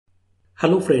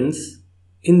Hello friends,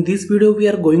 in this video we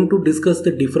are going to discuss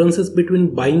the differences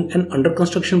between buying an under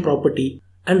construction property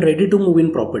and ready to move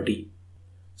in property.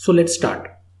 So let's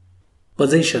start.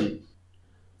 Possession.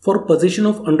 For possession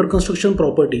of under construction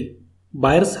property,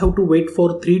 buyers have to wait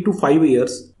for 3 to 5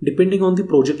 years depending on the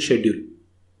project schedule.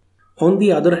 On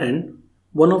the other hand,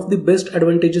 one of the best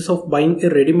advantages of buying a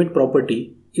ready-made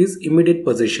property is immediate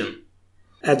possession.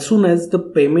 As soon as the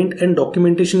payment and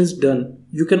documentation is done,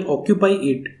 you can occupy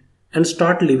it and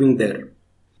start living there.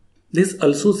 This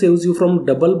also saves you from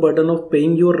double burden of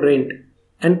paying your rent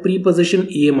and pre-possession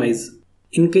EMIs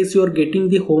in case you are getting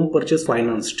the home purchase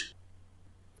financed.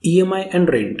 EMI and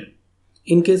rent.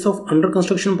 In case of under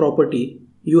construction property,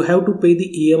 you have to pay the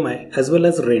EMI as well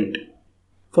as rent.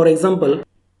 For example,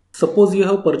 suppose you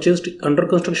have purchased under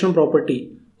construction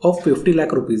property of 50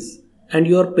 lakh rupees and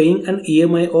you are paying an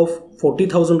EMI of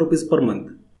 40,000 rupees per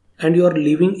month, and you are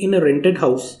living in a rented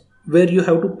house where you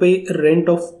have to pay a rent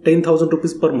of 10,000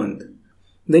 rupees per month,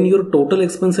 then your total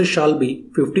expenses shall be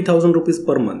 50,000 rupees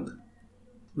per month.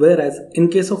 Whereas in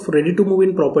case of ready to move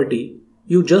in property,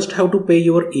 you just have to pay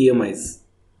your EMIs.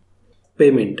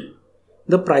 Payment.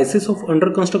 The prices of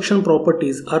under construction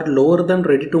properties are lower than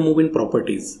ready to move in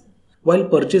properties. While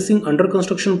purchasing under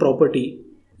construction property,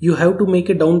 you have to make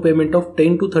a down payment of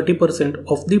 10 to 30%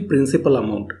 of the principal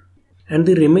amount, and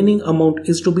the remaining amount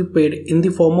is to be paid in the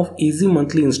form of easy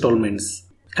monthly installments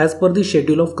as per the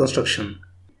schedule of construction.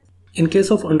 In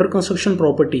case of under construction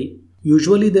property,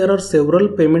 usually there are several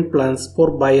payment plans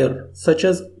for buyer such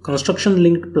as construction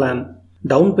linked plan,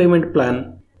 down payment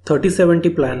plan,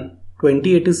 30/70 plan,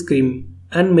 20/80 scheme,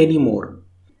 and many more.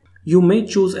 You may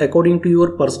choose according to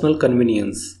your personal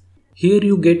convenience. Here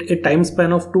you get a time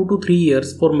span of 2 to 3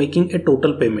 years for making a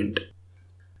total payment.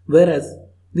 Whereas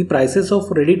the prices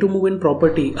of ready to move in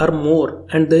property are more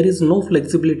and there is no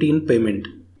flexibility in payment.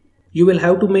 You will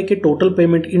have to make a total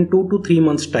payment in 2 to 3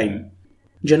 months time.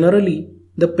 Generally,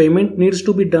 the payment needs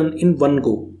to be done in one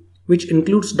go, which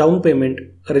includes down payment,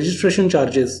 registration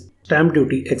charges, stamp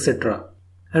duty, etc.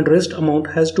 and rest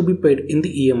amount has to be paid in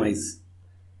the EMIs.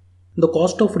 The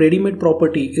cost of ready-made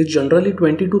property is generally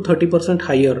 20 to 30%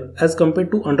 higher as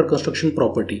compared to under construction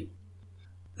property.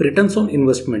 Returns on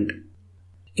investment.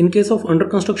 In case of under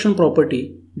construction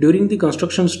property, during the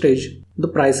construction stage, the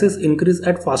prices increase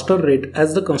at faster rate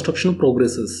as the construction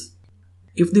progresses.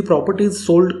 If the property is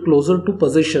sold closer to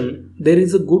possession, there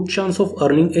is a good chance of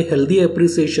earning a healthy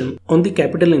appreciation on the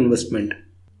capital investment.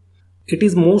 It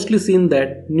is mostly seen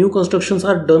that new constructions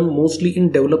are done mostly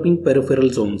in developing peripheral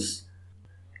zones.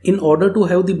 In order to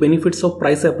have the benefits of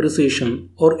price appreciation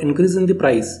or increase in the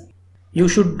price, you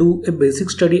should do a basic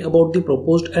study about the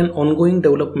proposed and ongoing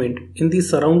development in the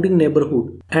surrounding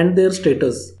neighborhood and their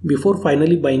status before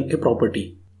finally buying a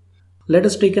property. Let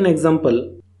us take an example.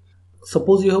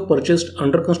 Suppose you have purchased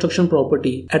under construction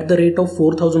property at the rate of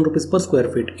 4,000 rupees per square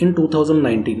feet in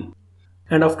 2019.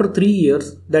 And after 3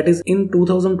 years, that is in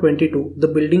 2022, the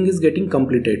building is getting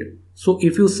completed. So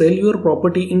if you sell your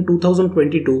property in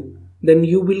 2022, then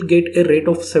you will get a rate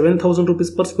of 7,000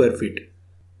 rupees per square feet.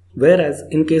 Whereas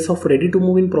in case of ready to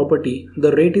move in property,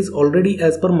 the rate is already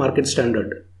as per market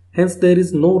standard. Hence there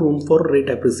is no room for rate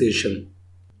appreciation.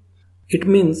 It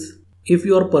means if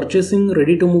you are purchasing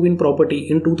ready to move in property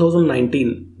in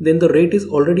 2019, then the rate is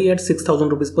already at 6,000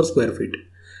 rupees per square feet.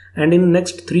 And in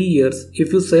next 3 years,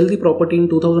 if you sell the property in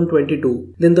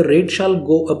 2022, then the rate shall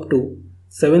go up to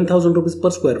 7,000 rupees per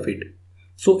square feet.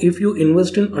 So if you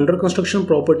invest in under construction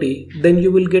property, then you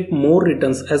will get more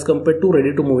returns as compared to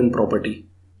ready to move in property.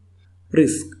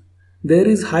 Risk. There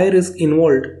is high risk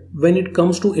involved when it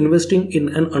comes to investing in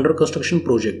an under construction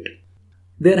project.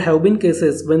 There have been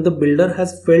cases when the builder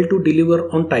has failed to deliver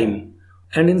on time,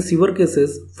 and in severe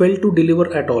cases failed to deliver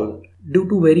at all due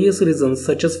to various reasons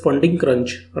such as funding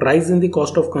crunch, rise in the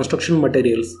cost of construction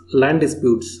materials, land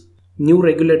disputes, new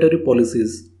regulatory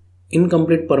policies,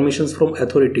 incomplete permissions from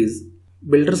authorities,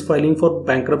 builders filing for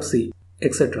bankruptcy,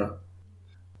 etc.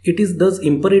 It is thus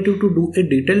imperative to do a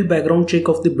detailed background check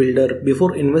of the builder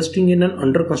before investing in an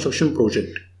under construction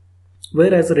project.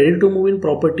 Whereas ready to move in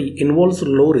property involves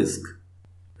low risk.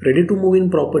 Ready to move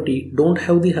in property don't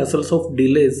have the hassles of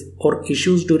delays or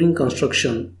issues during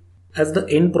construction as the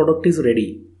end product is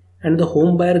ready and the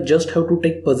home buyer just have to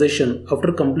take possession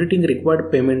after completing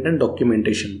required payment and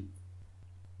documentation.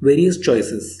 Various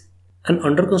choices. An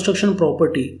under construction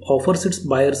property offers its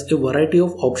buyers a variety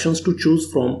of options to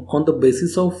choose from on the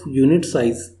basis of unit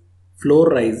size, floor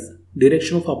rise,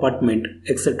 direction of apartment,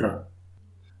 etc.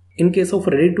 In case of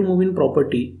ready to move in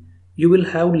property, you will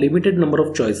have limited number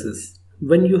of choices.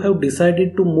 When you have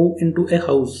decided to move into a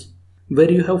house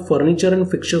where you have furniture and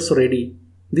fixtures ready,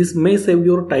 This may save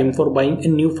your time for buying a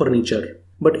new furniture,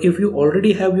 but if you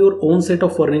already have your own set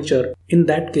of furniture, in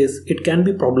that case it can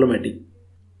be problematic.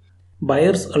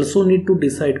 Buyers also need to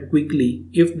decide quickly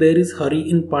if there is hurry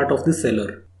in part of the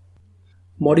seller.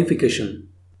 Modification.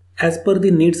 As per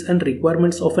the needs and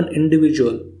requirements of an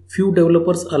individual, few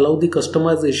developers allow the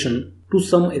customization to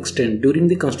some extent during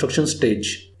the construction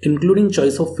stage, including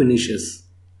choice of finishes.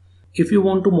 If you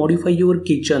want to modify your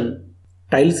kitchen,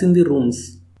 tiles in the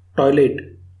rooms,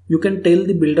 toilet, you can tell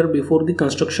the builder before the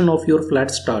construction of your flat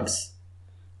starts.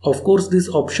 Of course, this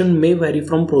option may vary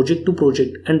from project to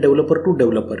project and developer to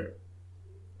developer.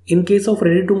 In case of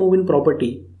ready-to-move-in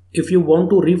property, if you want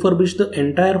to refurbish the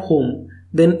entire home,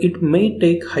 then it may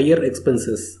take higher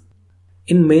expenses.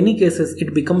 In many cases,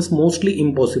 it becomes mostly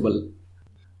impossible.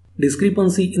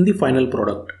 Discrepancy in the final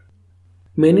product.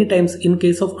 Many times in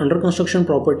case of under construction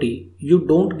property, you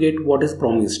don't get what is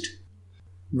promised.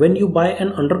 When you buy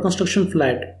an under construction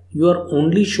flat, you are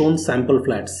only shown sample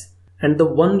flats, and the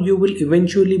one you will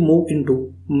eventually move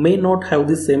into may not have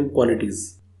the same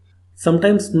qualities.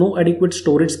 Sometimes no adequate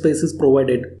storage space is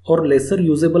provided or lesser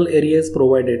usable area is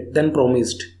provided than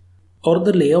promised, or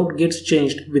the layout gets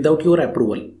changed without your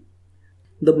approval.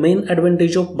 The main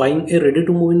advantage of buying a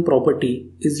ready-to-move-in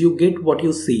property is you get what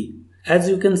you see, as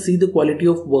you can see the quality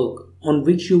of work on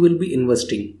which you will be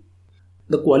investing.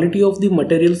 The quality of the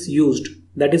materials used,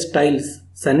 that is tiles,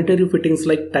 sanitary fittings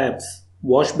like taps,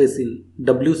 wash basin,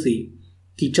 WC,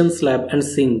 kitchen slab and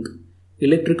sink,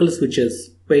 electrical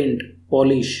switches, paint,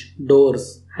 polish,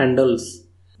 doors, handles,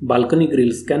 balcony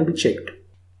grills can be checked.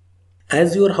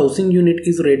 As your housing unit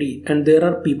is ready and there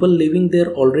are people living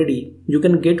there already, you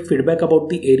can get feedback about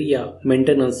the area,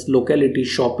 maintenance, locality,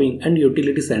 shopping and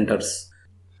utility centers.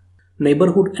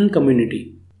 Neighborhood and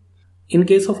community. In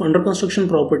case of under construction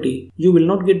property, you will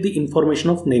not get the information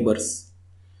of neighbors.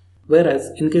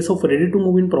 Whereas in case of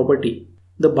ready-to-move-in property,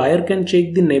 the buyer can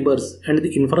check the neighbors and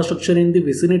the infrastructure in the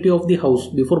vicinity of the house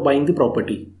before buying the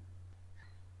property.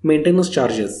 Maintenance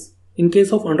charges. In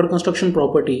case of under construction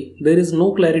property, there is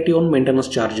no clarity on maintenance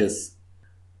charges.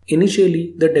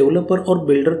 Initially, the developer or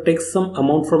builder takes some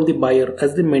amount from the buyer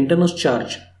as the maintenance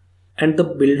charge, and the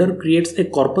builder creates a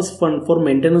corpus fund for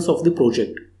maintenance of the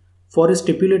project for a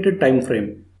stipulated time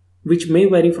frame, which may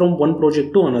vary from one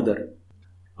project to another.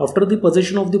 After the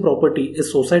possession of the property, a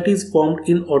society is formed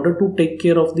in order to take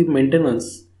care of the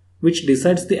maintenance, which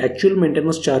decides the actual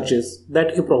maintenance charges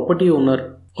that a property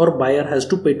owner or buyer has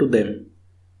to pay to them.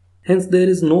 Hence, there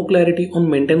is no clarity on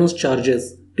maintenance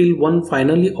charges till one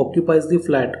finally occupies the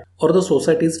flat or the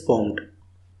society is formed.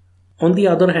 On the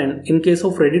other hand, in case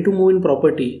of ready-to-move-in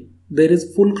property, there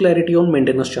is full clarity on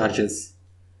maintenance charges.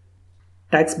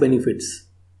 Tax benefits.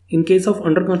 In case of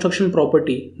under construction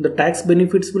property, the tax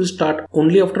benefits will start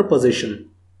only after possession.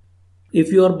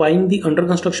 If you are buying the under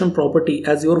construction property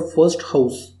as your first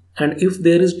house, and if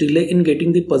there is delay in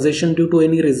getting the possession due to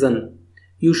any reason,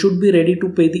 you should be ready to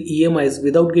pay the EMIs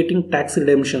without getting tax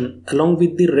redemption along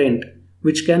with the rent,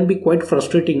 which can be quite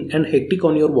frustrating and hectic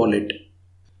on your wallet.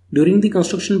 During the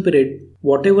construction period,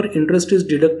 whatever interest is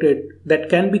deducted that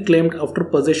can be claimed after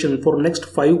possession for next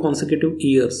 5 consecutive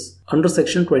years under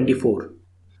Section 24.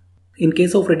 In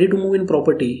case of ready-to-move-in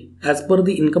property, as per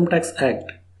the Income Tax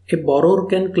Act, a borrower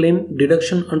can claim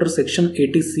deduction under Section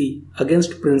 80C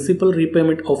against principal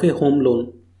repayment of a home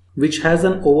loan, which has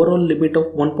an overall limit of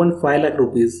 1.5 lakh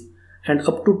rupees and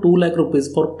up to 2 lakh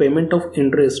rupees for payment of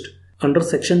interest under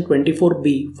Section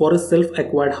 24B for a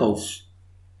self-acquired house.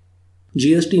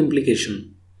 GST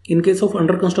implication. In case of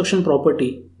under construction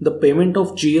property, the payment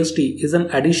of GST is an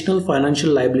additional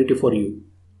financial liability for you.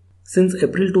 Since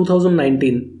April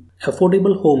 2019,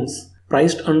 affordable homes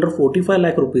priced under 45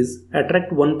 lakh rupees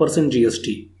attract 1%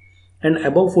 GST, and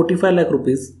above 45 lakh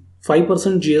rupees 5%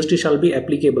 GST shall be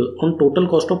applicable on total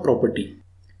cost of property.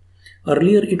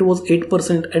 Earlier it was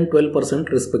 8% and 12%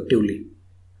 respectively.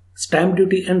 Stamp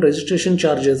duty and registration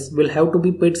charges will have to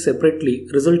be paid separately,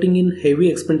 resulting in heavy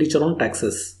expenditure on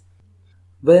taxes.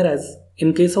 Whereas,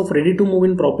 in case of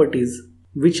ready-to-move-in properties,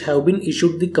 which have been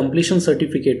issued the completion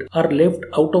certificate, are left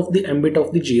out of the ambit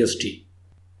of the GST.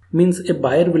 Means a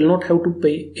buyer will not have to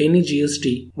pay any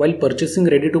GST while purchasing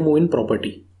ready-to-move-in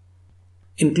property.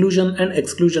 Inclusion and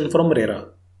exclusion from RERA.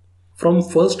 From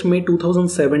 1st May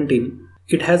 2017,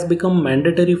 it has become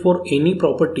mandatory for any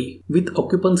property with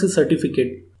occupancy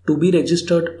certificate to be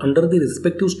registered under the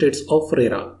respective states of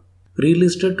RERA, Real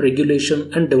Estate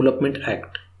Regulation and Development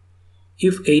Act.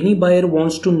 If any buyer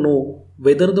wants to know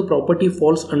whether the property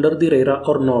falls under the RERA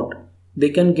or not, they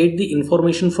can get the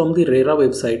information from the RERA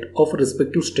website of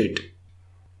respective state.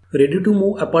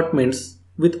 Ready-to-move apartments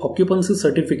with occupancy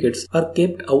certificates are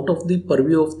kept out of the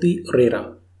purview of the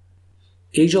RERA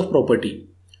Age of property.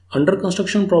 Under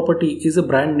construction property is a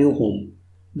brand new home.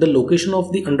 The location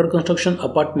of the under construction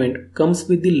apartment comes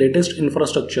with the latest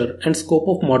infrastructure and scope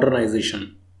of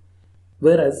modernization.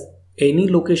 Whereas any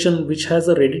location which has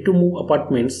a ready to move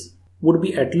apartments would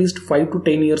be at least 5 to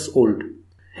 10 years old.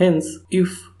 Hence,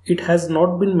 if it has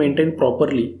not been maintained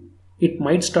properly, it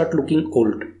might start looking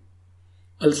old.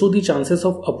 Also, the chances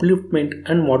of upliftment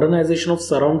and modernization of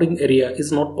surrounding area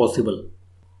is not possible.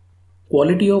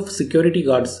 Quality of security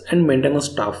guards and maintenance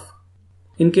staff.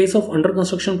 In case of under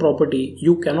construction property,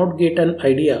 you cannot get an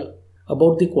idea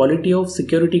about the quality of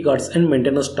security guards and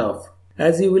maintenance staff,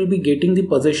 as you will be getting the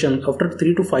possession after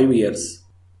 3 to 5 years.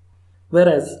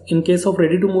 Whereas, in case of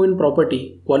ready to move in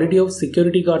property, quality of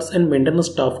security guards and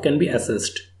maintenance staff can be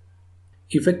assessed.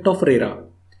 Effect of RERA.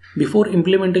 Before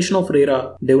implementation of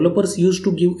RERA, developers used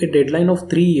to give a deadline of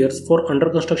 3 years for under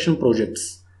construction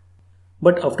projects.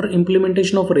 But after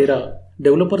implementation of RERA,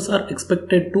 developers are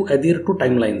expected to adhere to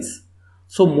timelines.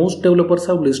 So most developers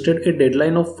have listed a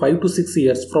deadline of 5 to 6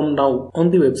 years from now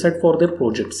on the website for their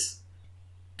projects.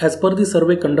 As per the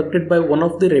survey conducted by one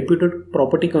of the reputed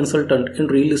property consultant in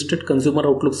Real Estate Consumer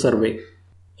Outlook survey,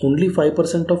 only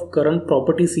 5% of current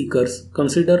property seekers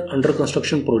consider under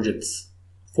construction projects.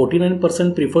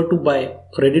 49% prefer to buy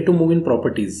ready to move in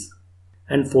properties,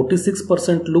 and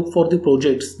 46% look for the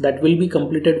projects that will be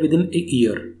completed within a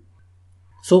year.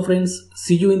 So friends,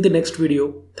 see you in the next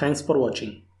video. Thanks for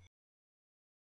watching.